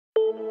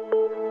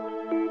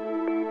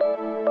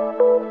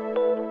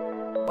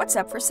What's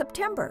up for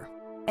September?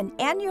 An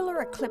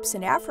annular eclipse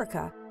in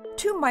Africa,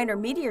 2 minor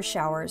meteor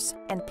showers,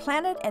 and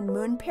planet and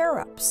moon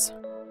pair-ups.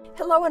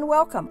 Hello and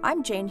welcome.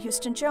 I'm Jane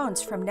Houston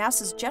Jones from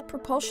NASA's Jet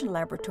Propulsion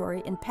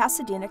Laboratory in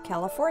Pasadena,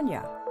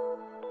 California.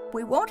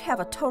 We won't have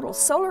a total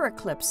solar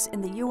eclipse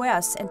in the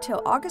U.S.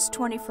 until August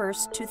 21,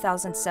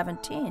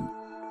 2017.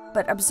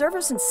 But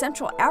observers in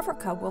Central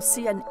Africa will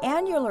see an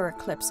annular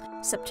eclipse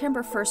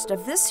September 1st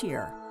of this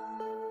year.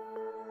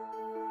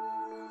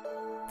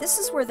 This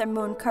is where the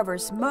moon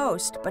covers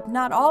most, but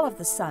not all of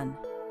the sun.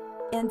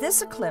 In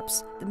this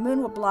eclipse, the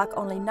moon will block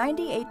only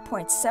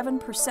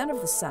 98.7% of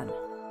the sun.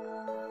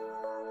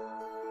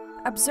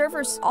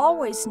 Observers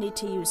always need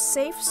to use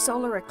safe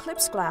solar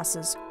eclipse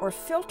glasses or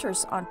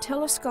filters on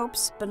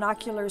telescopes,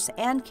 binoculars,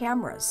 and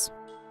cameras.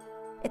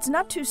 It's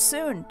not too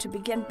soon to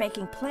begin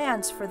making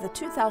plans for the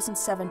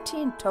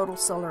 2017 total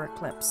solar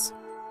eclipse.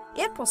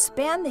 It will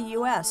span the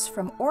U.S.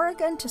 from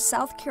Oregon to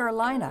South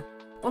Carolina.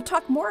 We'll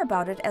talk more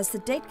about it as the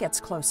date gets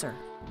closer.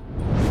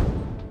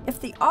 If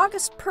the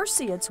August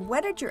Perseids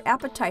whetted your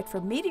appetite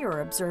for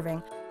meteor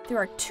observing, there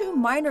are 2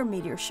 minor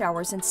meteor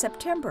showers in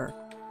September,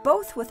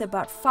 both with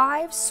about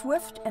 5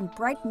 swift and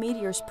bright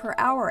meteors per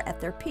hour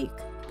at their peak,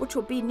 which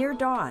will be near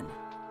dawn.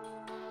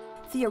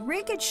 The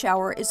Aurigid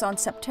shower is on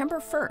September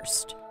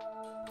 1st.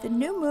 The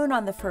new moon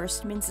on the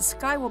 1st means the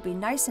sky will be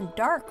nice and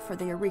dark for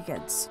the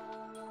Aurigids.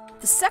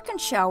 The second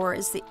shower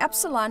is the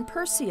Epsilon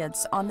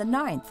Perseids on the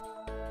 9th.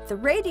 The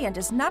radiant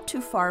is not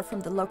too far from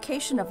the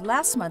location of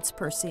last month's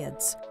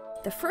Perseids.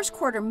 The first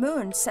quarter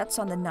moon sets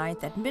on the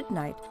 9th at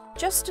midnight,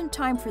 just in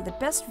time for the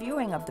best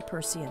viewing of the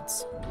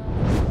Perseids.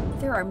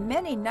 There are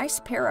many nice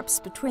pair-ups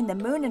between the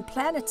moon and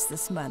planets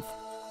this month.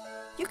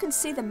 You can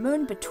see the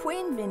moon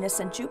between Venus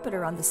and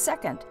Jupiter on the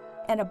 2nd,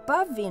 and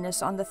above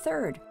Venus on the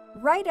 3rd,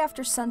 right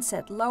after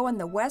sunset low on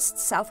the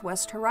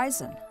west-southwest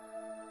horizon.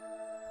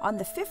 On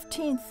the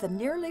 15th, the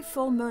nearly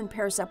full moon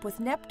pairs up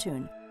with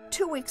Neptune,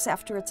 2 weeks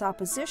after its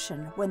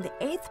opposition, when the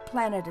 8th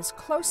planet is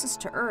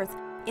closest to Earth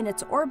in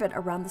its orbit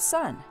around the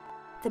Sun.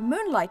 The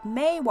moonlight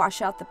may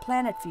wash out the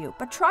planet view,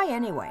 but try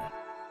anyway.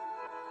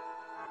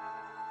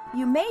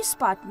 You may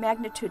spot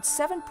magnitude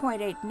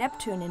 7.8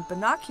 Neptune in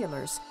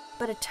binoculars,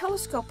 but a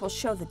telescope will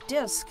show the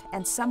disk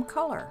and some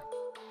color.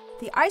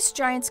 The ice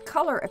giant's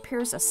color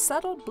appears a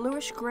subtle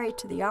bluish-gray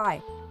to the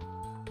eye.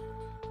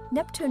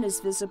 Neptune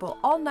is visible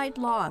all night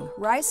long,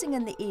 rising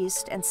in the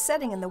east and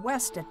setting in the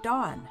west at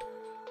dawn.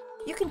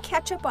 You can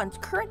catch up on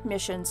current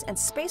missions and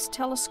space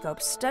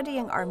telescopes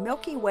studying our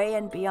Milky Way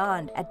and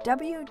beyond at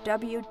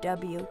www.nasa.gov.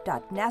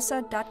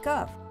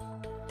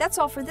 That's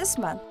all for this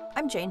month.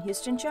 I'm Jane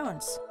Houston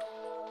Jones.